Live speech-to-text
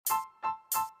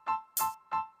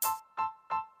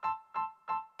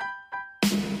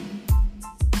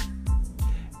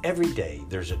Every day,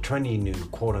 there's a trendy new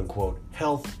quote-unquote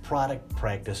health product,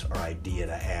 practice, or idea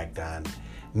to act on,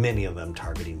 many of them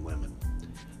targeting women.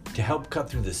 To help cut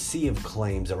through the sea of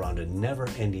claims around a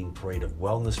never-ending parade of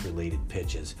wellness-related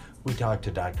pitches, we talked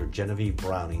to Dr. Genevieve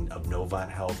Browning of Novant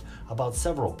Health about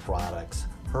several products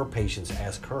her patients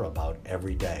ask her about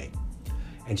every day.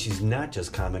 And she's not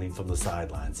just commenting from the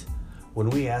sidelines. When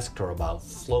we asked her about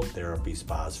float therapy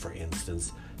spas, for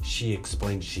instance, she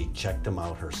explained she checked them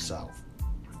out herself.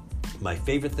 My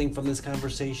favorite thing from this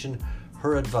conversation,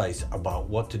 her advice about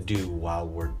what to do while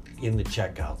we're in the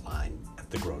checkout line at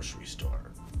the grocery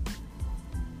store.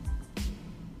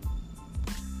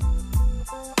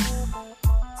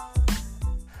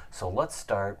 So let's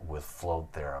start with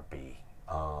float therapy.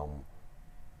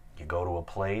 You go to a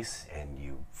place and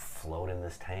you float in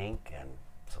this tank and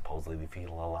supposedly you feel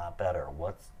a lot better.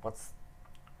 What's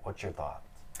your thoughts?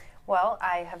 Well,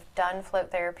 I have done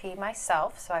float therapy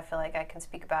myself, so I feel like I can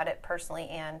speak about it personally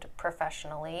and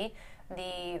professionally.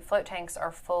 The float tanks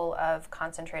are full of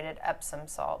concentrated Epsom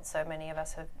salts, so many of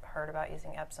us have heard about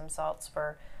using Epsom salts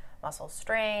for muscle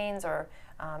strains or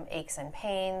aches and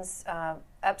pains.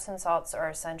 Epsom salts are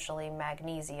essentially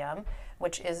magnesium,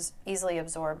 which is easily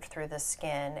absorbed through the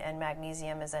skin, and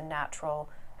magnesium is a natural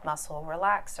muscle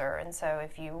relaxer. And so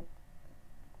if you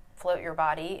float your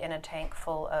body in a tank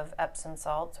full of Epsom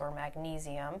salts or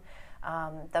magnesium,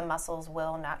 the muscles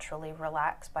will naturally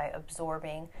relax by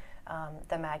absorbing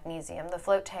the magnesium. The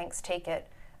float tanks take it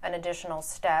an additional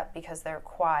step because they're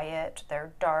quiet,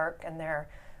 they're dark, and they're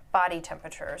body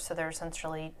temperature, so they're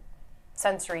essentially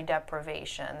sensory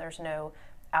deprivation. There's no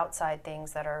outside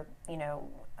things that are,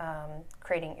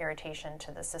 creating irritation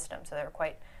to the system. So they're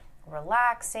quite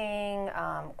relaxing,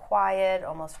 quiet,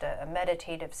 almost a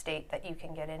meditative state that you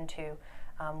can get into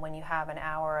when you have an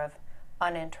hour of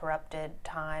uninterrupted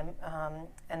time.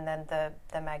 And then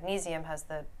the magnesium has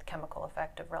the chemical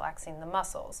effect of relaxing the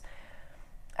muscles.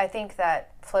 I think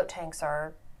that float tanks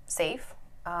are safe.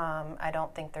 I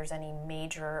don't think there's any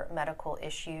major medical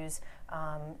issues.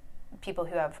 People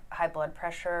who have high blood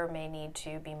pressure may need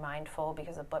to be mindful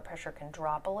because the blood pressure can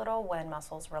drop a little when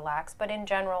muscles relax. But in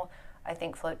general, I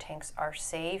think float tanks are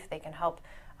safe. They can help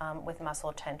with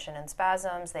muscle tension and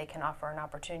spasms. They can offer an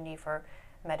opportunity for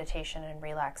meditation and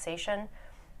relaxation.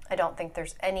 I don't think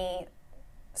there's any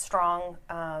strong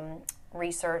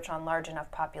research on large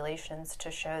enough populations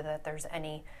to show that there's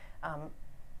any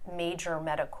major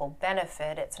medical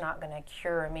benefit. It's not going to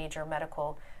cure a major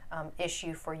medical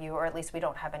issue for you, or at least we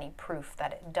don't have any proof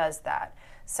that it does that.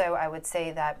 So I would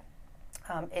say that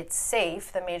it's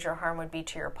safe. The major harm would be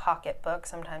to your pocketbook.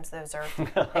 Sometimes those are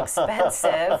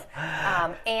expensive.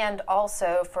 And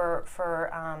also for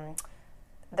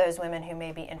those women who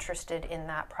may be interested in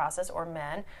that process, or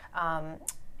men,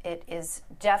 it is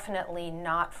definitely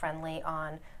not friendly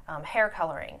on hair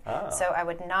coloring. Oh. So I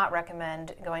would not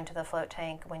recommend going to the float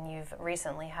tank when you've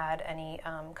recently had any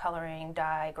coloring,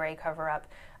 dye, gray cover-up,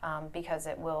 because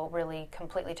it will really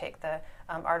completely take the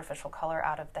artificial color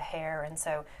out of the hair, and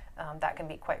so that can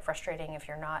be quite frustrating if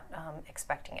you're not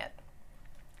expecting it.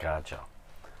 Gotcha.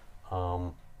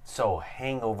 So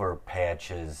hangover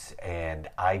patches and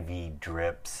IV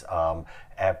drips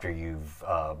after you've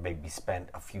maybe spent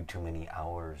a few too many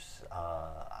hours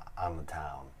on the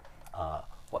town.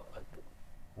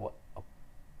 What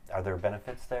are there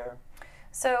benefits there?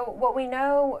 So what we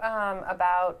know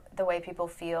about the way people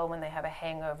feel when they have a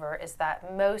hangover is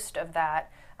that most of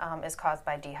that is caused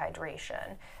by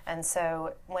dehydration. And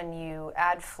so when you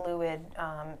add fluid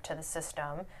to the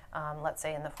system, let's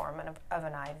say in the form of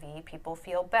an IV, people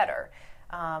feel better.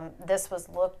 This was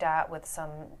looked at with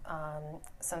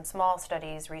some small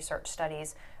studies, research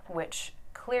studies, which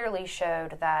clearly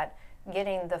showed that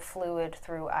getting the fluid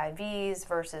through IVs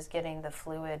versus getting the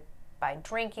fluid by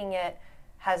drinking it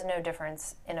has no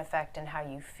difference in effect in how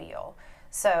you feel.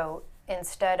 So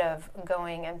instead of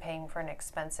going and paying for an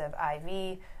expensive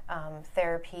IV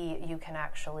therapy, you can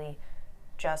actually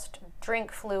just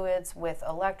drink fluids with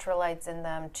electrolytes in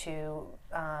them to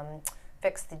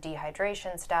fix the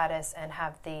dehydration status and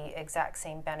have the exact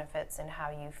same benefits in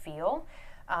how you feel.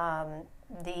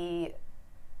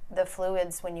 The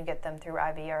fluids, when you get them through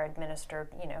IV, are administered,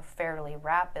 fairly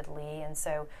rapidly, and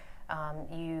so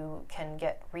you can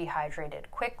get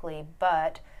rehydrated quickly,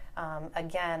 but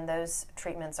again, those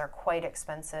treatments are quite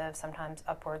expensive, sometimes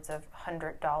upwards of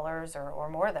 $100 or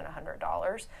more than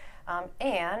 $100.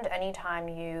 And anytime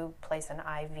you place an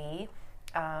IV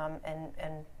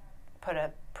and put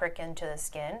a prick into the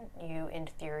skin, you, in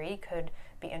theory, could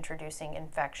be introducing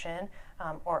infection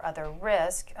or other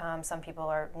risk. Some people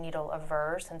are needle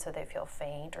averse, and so they feel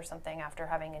faint or something after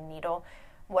having a needle.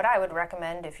 What I would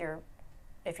recommend if you're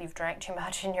if you've drank too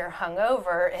much and you're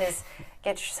hungover, is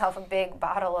get yourself a big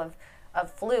bottle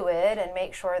of fluid and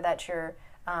make sure that you're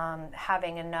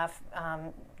having enough,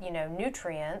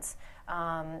 nutrients,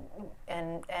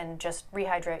 and just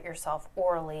rehydrate yourself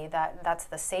orally. That's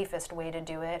the safest way to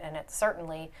do it, and it's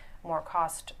certainly more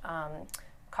cost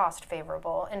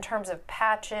favorable. In terms of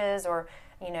patches or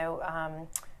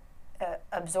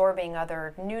absorbing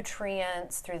other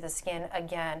nutrients through the skin,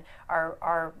 again,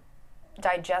 our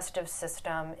digestive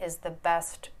system is the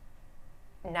best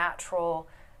natural,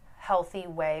 healthy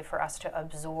way for us to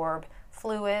absorb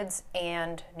fluids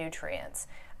and nutrients.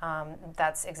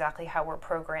 That's exactly how we're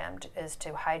programmed, is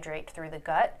to hydrate through the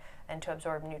gut and to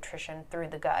absorb nutrition through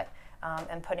the gut.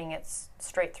 And putting it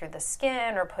straight through the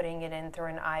skin or putting it in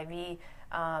through an IV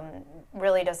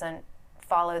really doesn't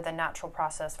follow the natural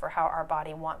process for how our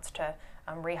body wants to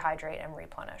rehydrate and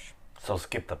replenish. So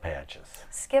skip the patches.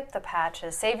 Skip the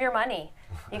patches. Save your money.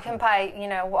 You can buy,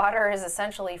 water is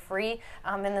essentially free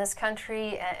in this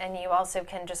country, and you also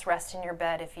can just rest in your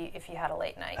bed if you had a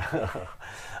late night.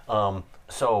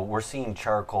 So we're seeing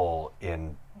charcoal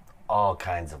in all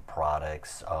kinds of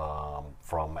products,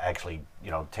 from actually,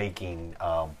 taking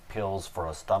pills for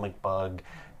a stomach bug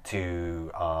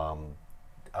to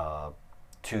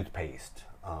toothpaste.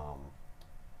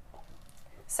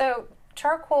 So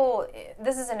charcoal,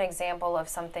 this is an example of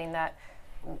something that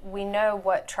we know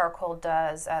what charcoal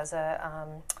does as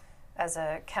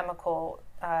a chemical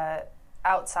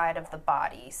outside of the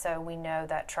body. So we know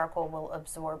that charcoal will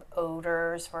absorb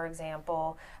odors, for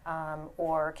example,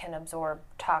 or can absorb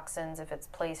toxins if it's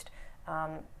placed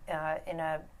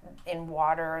in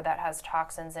water that has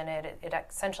toxins in it. It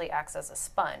essentially acts as a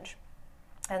sponge.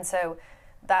 And so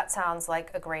that sounds like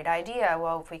a great idea.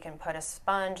 Well, if we can put a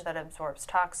sponge that absorbs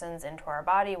toxins into our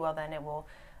body, well, then it will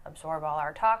absorb all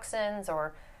our toxins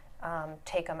or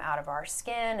take them out of our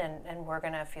skin, and we're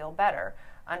going to feel better.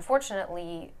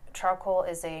 Unfortunately, charcoal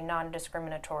is a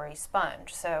non-discriminatory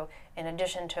sponge. So in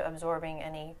addition to absorbing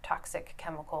any toxic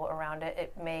chemical around it,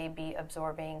 it may be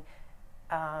absorbing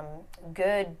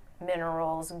good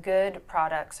minerals, good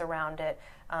products around it,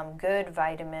 good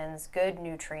vitamins, good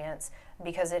nutrients,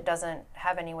 because it doesn't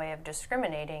have any way of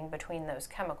discriminating between those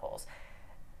chemicals.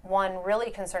 One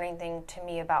really concerning thing to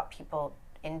me about people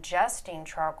ingesting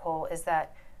charcoal is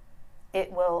that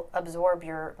it will absorb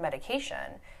your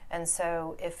medication. And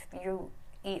so if you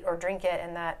eat or drink it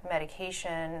and that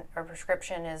medication or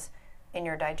prescription is in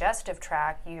your digestive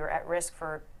tract, you're at risk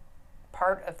for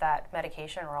part of that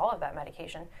medication or all of that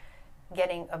medication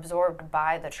getting absorbed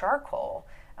by the charcoal,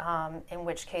 in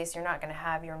which case you're not going to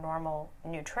have your normal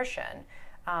nutrition.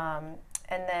 And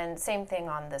then same thing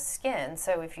on the skin.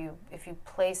 So if you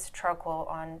place charcoal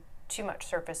on too much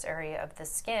surface area of the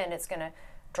skin, it's going to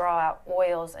draw out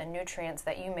oils and nutrients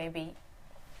that you may be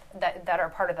that are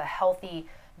part of the healthy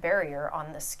barrier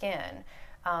on the skin.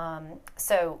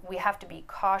 So we have to be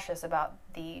cautious about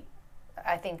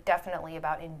I think definitely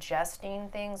about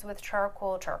ingesting things with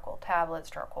charcoal tablets,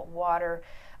 charcoal water.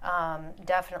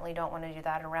 Definitely don't want to do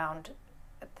that around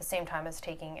at the same time as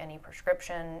taking any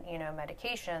prescription,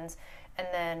 medications. And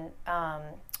then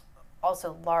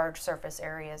also large surface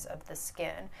areas of the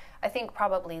skin. I think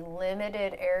probably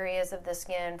limited areas of the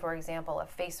skin, for example, a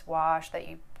face wash that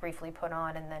you briefly put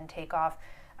on and then take off,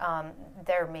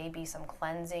 there may be some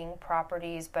cleansing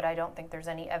properties, but I don't think there's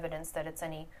any evidence that it's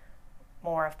any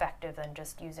more effective than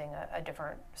just using a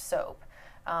different soap.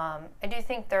 I do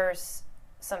think there's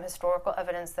some historical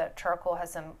evidence that charcoal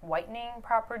has some whitening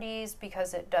properties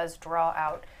because it does draw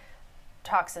out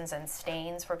toxins and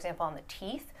stains, for example, on the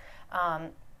teeth.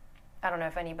 I don't know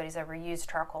if anybody's ever used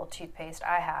charcoal toothpaste.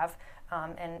 I have,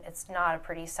 and it's not a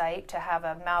pretty sight to have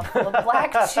a mouthful of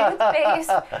black toothpaste.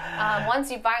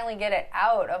 Once you finally get it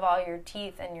out of all your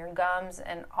teeth and your gums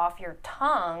and off your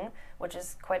tongue, which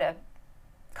is quite a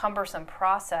cumbersome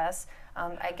process,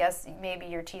 I guess maybe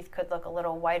your teeth could look a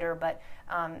little whiter, but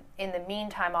in the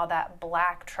meantime, all that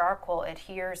black charcoal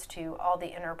adheres to all the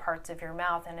inner parts of your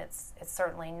mouth, and it's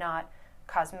certainly not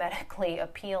cosmetically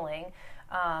appealing.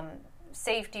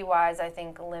 Safety-wise, I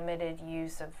think limited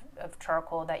use of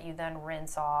charcoal that you then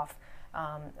rinse off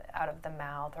out of the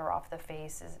mouth or off the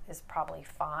face is probably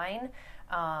fine,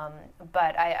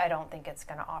 but I don't think it's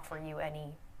going to offer you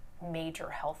any major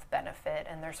health benefit,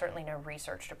 and there's certainly no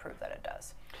research to prove that it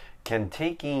does. Can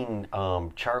taking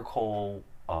charcoal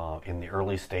in the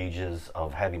early stages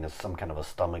of having some kind of a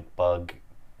stomach bug,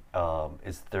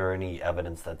 is there any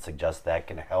evidence that suggests that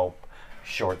can help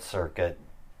short circuit?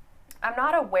 I'm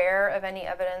not aware of any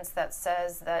evidence that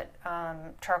says that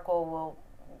charcoal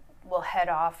will head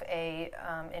off a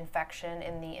infection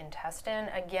in the intestine.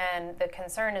 Again, the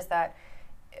concern is that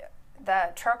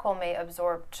that charcoal may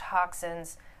absorb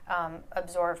toxins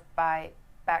absorbed by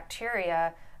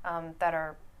bacteria that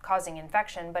are causing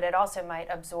infection, but it also might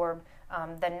absorb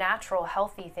the natural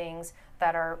healthy things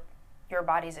that are your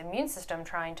body's immune system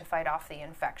trying to fight off the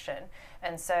infection.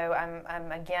 And so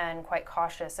I'm again quite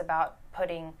cautious about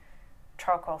putting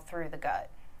charcoal through the gut.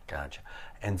 Gotcha.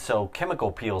 And so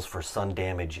chemical peels for sun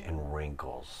damage and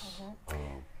wrinkles.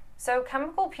 So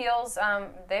chemical peels,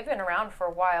 they've been around for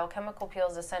a while. Chemical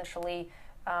peels essentially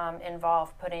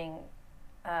involve putting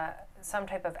some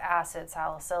type of acid,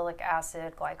 salicylic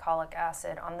acid, glycolic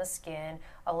acid, on the skin,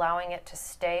 allowing it to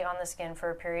stay on the skin for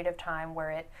a period of time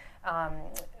where it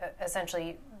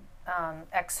essentially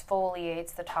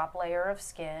exfoliates the top layer of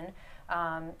skin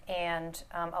and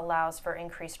allows for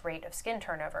increased rate of skin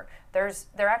turnover.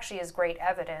 There actually is great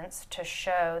evidence to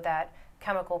show that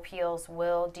chemical peels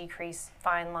will decrease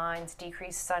fine lines,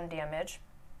 decrease sun damage,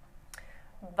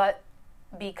 but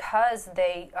because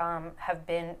they have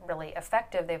been really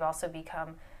effective, they've also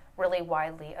become really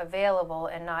widely available,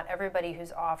 and not everybody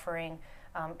who's offering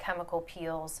chemical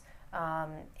peels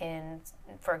in,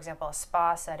 for example, a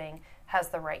spa setting has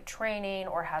the right training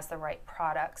or has the right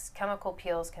products. Chemical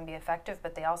peels can be effective,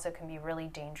 but they also can be really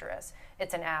dangerous.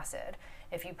 It's an acid.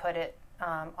 If you put it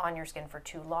on your skin for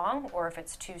too long, or if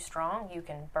it's too strong, you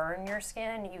can burn your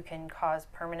skin, you can cause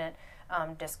permanent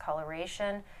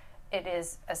discoloration. It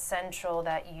is essential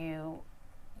that you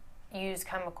use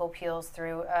chemical peels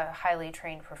through a highly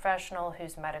trained professional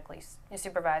who's medically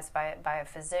supervised by a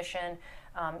physician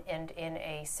and in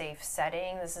a safe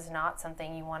setting. This is not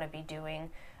something you want to be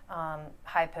doing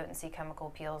high potency chemical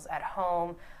peels at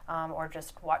home or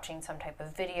just watching some type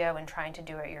of video and trying to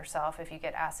do it yourself. If you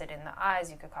get acid in the eyes,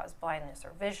 you could cause blindness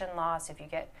or vision loss. If you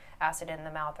get acid in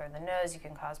the mouth or the nose, you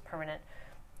can cause permanent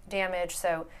damage.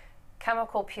 So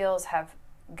chemical peels have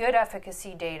good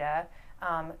efficacy data,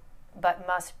 but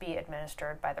must be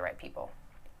administered by the right people.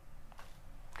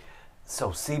 So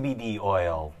CBD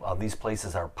oil, these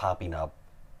places are popping up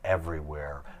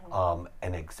everywhere,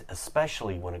 and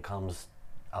especially when it comes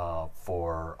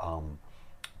for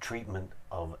treatment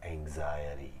of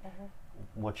anxiety.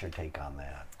 What's your take on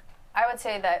that? I would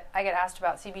say that I get asked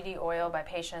about CBD oil by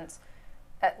patients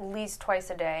at least twice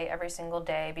a day, every single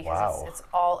day, because it's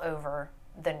all over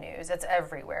the news. It's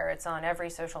everywhere. It's on every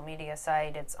social media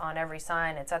site. It's on every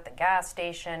sign. It's at the gas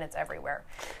station. It's everywhere.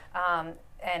 And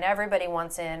everybody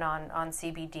wants in on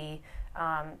CBD.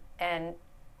 And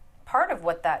part of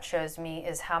what that shows me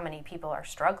is how many people are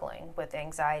struggling with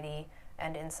anxiety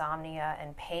and insomnia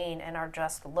and pain and are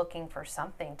just looking for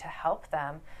something to help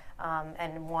them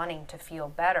and wanting to feel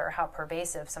better, how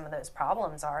pervasive some of those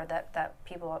problems are that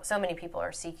so many people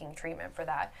are seeking treatment for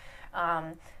that.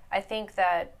 I think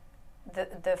that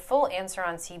the full answer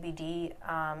on CBD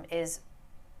is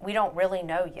we don't really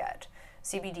know yet.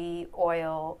 CBD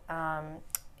oil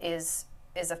is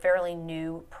a fairly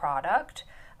new product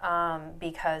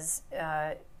because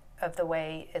of the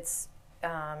way it's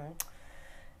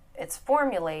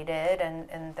formulated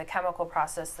and the chemical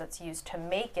process that's used to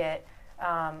make it.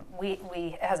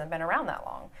 It hasn't been around that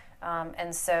long,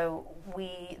 and so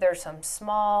there's some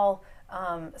small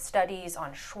studies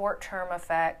on short-term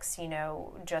effects,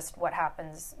 just what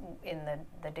happens in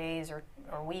the days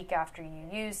or week after you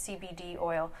use CBD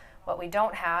oil. What we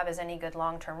don't have is any good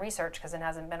long-term research because it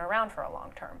hasn't been around for a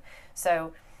long term.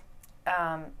 So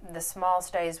the small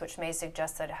studies which may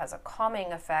suggest that it has a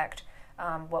calming effect,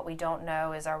 what we don't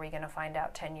know is, are we going to find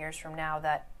out 10 years from now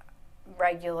that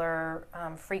regular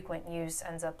frequent use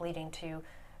ends up leading to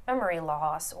memory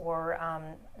loss or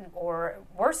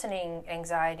worsening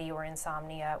anxiety or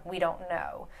insomnia? We don't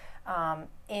know.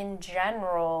 In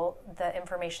general, the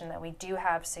information that we do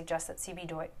have suggests that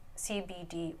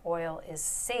CBD oil is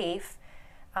safe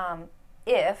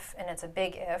if, and it's a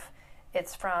big if,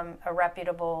 it's from a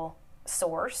reputable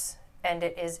source and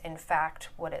it is in fact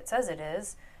what it says it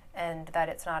is, and that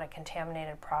it's not a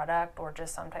contaminated product or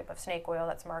just some type of snake oil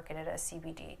that's marketed as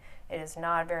CBD. It is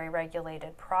not a very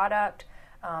regulated product.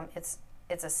 It's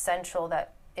essential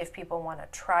that if people want to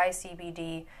try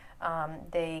CBD,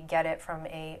 they get it from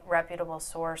a reputable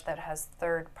source that has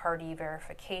third-party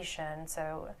verification.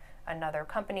 So another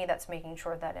company that's making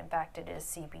sure that in fact it is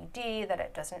CBD, that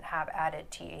it doesn't have added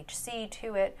THC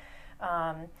to it,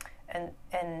 and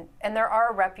there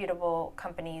are reputable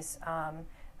companies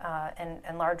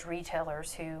and large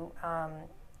retailers who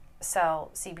sell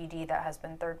CBD that has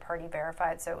been third-party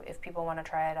verified. So if people want to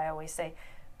try it, I always say,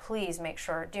 please make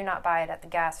sure, do not buy it at the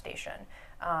gas station.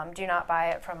 Do not buy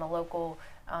it from a local,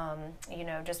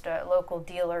 just a local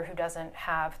dealer who doesn't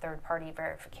have third-party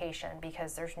verification,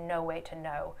 because there's no way to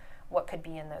know what could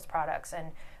be in those products.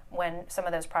 And when some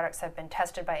of those products have been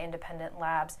tested by independent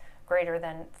labs, greater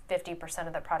than 50%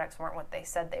 of the products weren't what they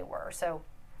said they were. So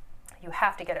you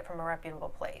have to get it from a reputable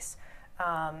place.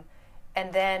 And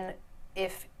then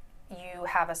if you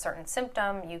have a certain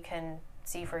symptom, you can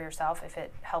see for yourself if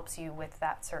it helps you with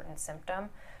that certain symptom.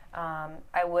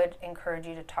 I would encourage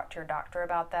you to talk to your doctor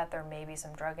about that. There may be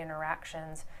some drug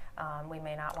interactions. We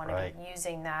may not want to be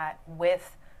using that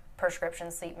with prescription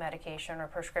sleep medication or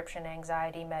prescription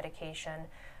anxiety medication.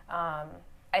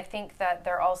 I think that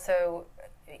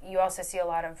you also see a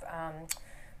lot of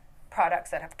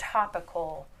products that have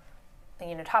topical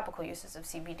uses of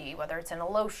CBD, whether it's in a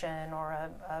lotion or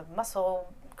a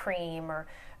muscle cream, or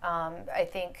I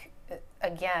think,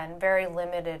 again, very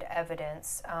limited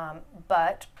evidence,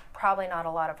 but probably not a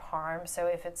lot of harm. So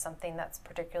if it's something that's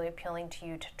particularly appealing to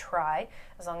you to try,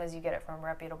 as long as you get it from a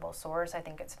reputable source, I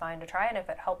think it's fine to try. And if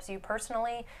it helps you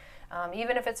personally,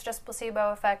 even if it's just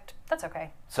placebo effect, that's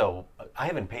okay. So I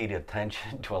haven't paid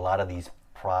attention to a lot of these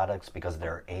products because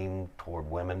they're aimed toward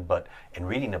women, but in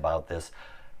reading about this,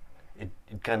 it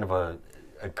kind of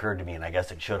occurred to me, and I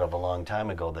guess it should have a long time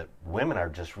ago, that women are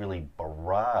just really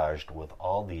barraged with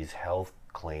all these health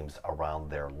claims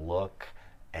around their look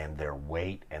and their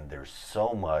weight, and there's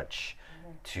so much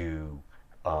to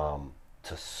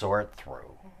sort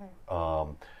through.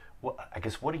 I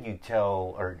guess, what do you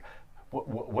tell, or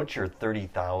what's your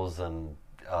 30,000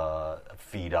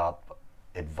 feet up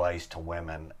advice to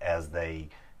women as they,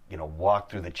 walk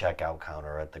through the checkout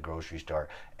counter at the grocery store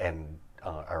and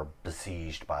are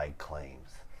besieged by claims?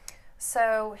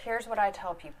 So here's what I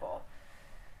tell people.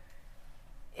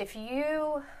 If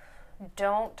you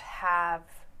don't have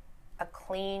a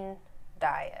clean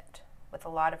diet with a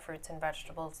lot of fruits and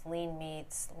vegetables, lean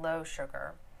meats, low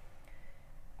sugar,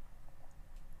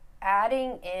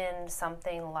 adding in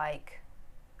something like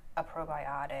a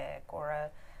probiotic or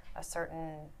a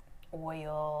certain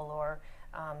oil or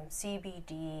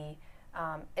CBD,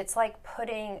 it's like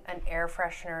putting an air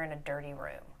freshener in a dirty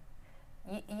room.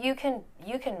 You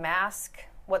can mask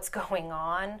what's going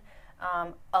on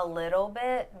a little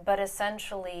bit, but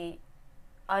essentially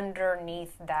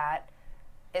underneath that,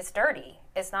 it's dirty.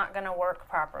 It's not going to work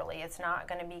properly. It's not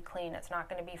going to be clean. It's not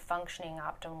going to be functioning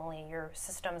optimally. Your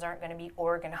systems aren't going to be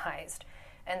organized.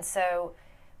 And so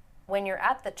when you're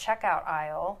at the checkout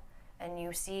aisle and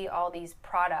you see all these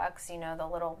products, the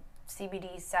little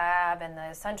CBD salve and the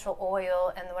essential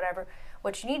oil and whatever,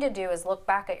 what you need to do is look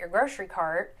back at your grocery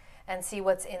cart and see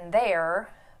what's in there,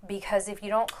 because if you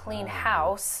don't clean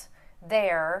house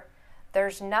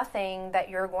there's nothing that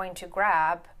you're going to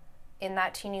grab in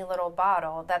that teeny little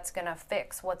bottle that's going to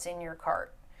fix what's in your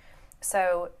cart.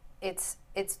 So it's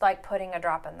like putting a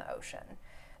drop in the ocean.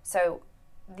 So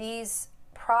these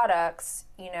products,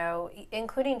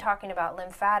 including talking about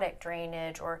lymphatic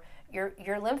drainage, or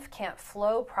your lymph can't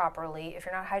flow properly if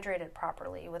you're not hydrated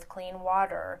properly with clean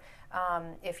water,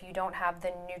 if you don't have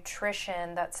the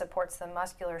nutrition that supports the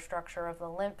muscular structure of the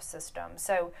lymph system.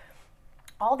 So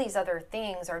all these other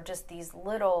things are just these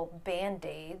little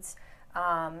Band-Aids,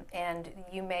 and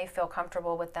you may feel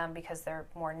comfortable with them because they're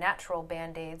more natural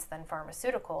Band-Aids than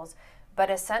pharmaceuticals,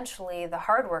 but essentially the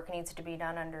hard work needs to be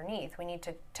done underneath. We need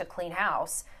to clean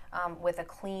house with a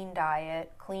clean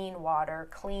diet, clean water,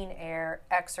 clean air,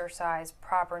 exercise,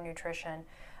 proper nutrition,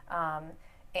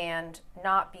 and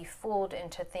not be fooled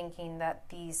into thinking that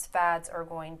these fads are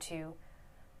going to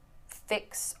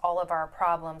fix all of our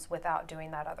problems without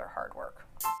doing that other hard work.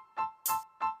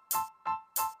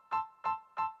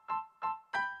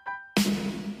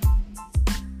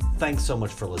 Thanks so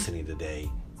much for listening today.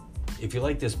 If you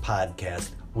like this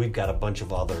podcast, we've got a bunch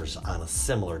of others on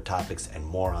similar topics and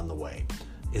more on the way.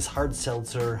 Is hard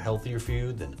seltzer healthier for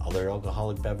you than other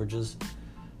alcoholic beverages?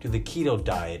 Do the keto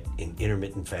diet and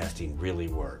intermittent fasting really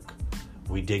work?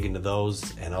 We dig into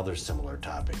those and other similar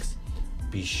topics.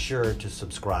 Be sure to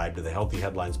subscribe to the Healthy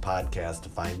Headlines podcast to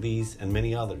find these and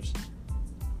many others.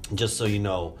 Just so you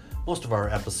know, most of our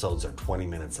episodes are 20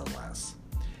 minutes or less.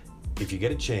 If you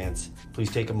get a chance, please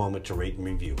take a moment to rate and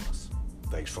review us.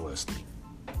 Thanks for listening.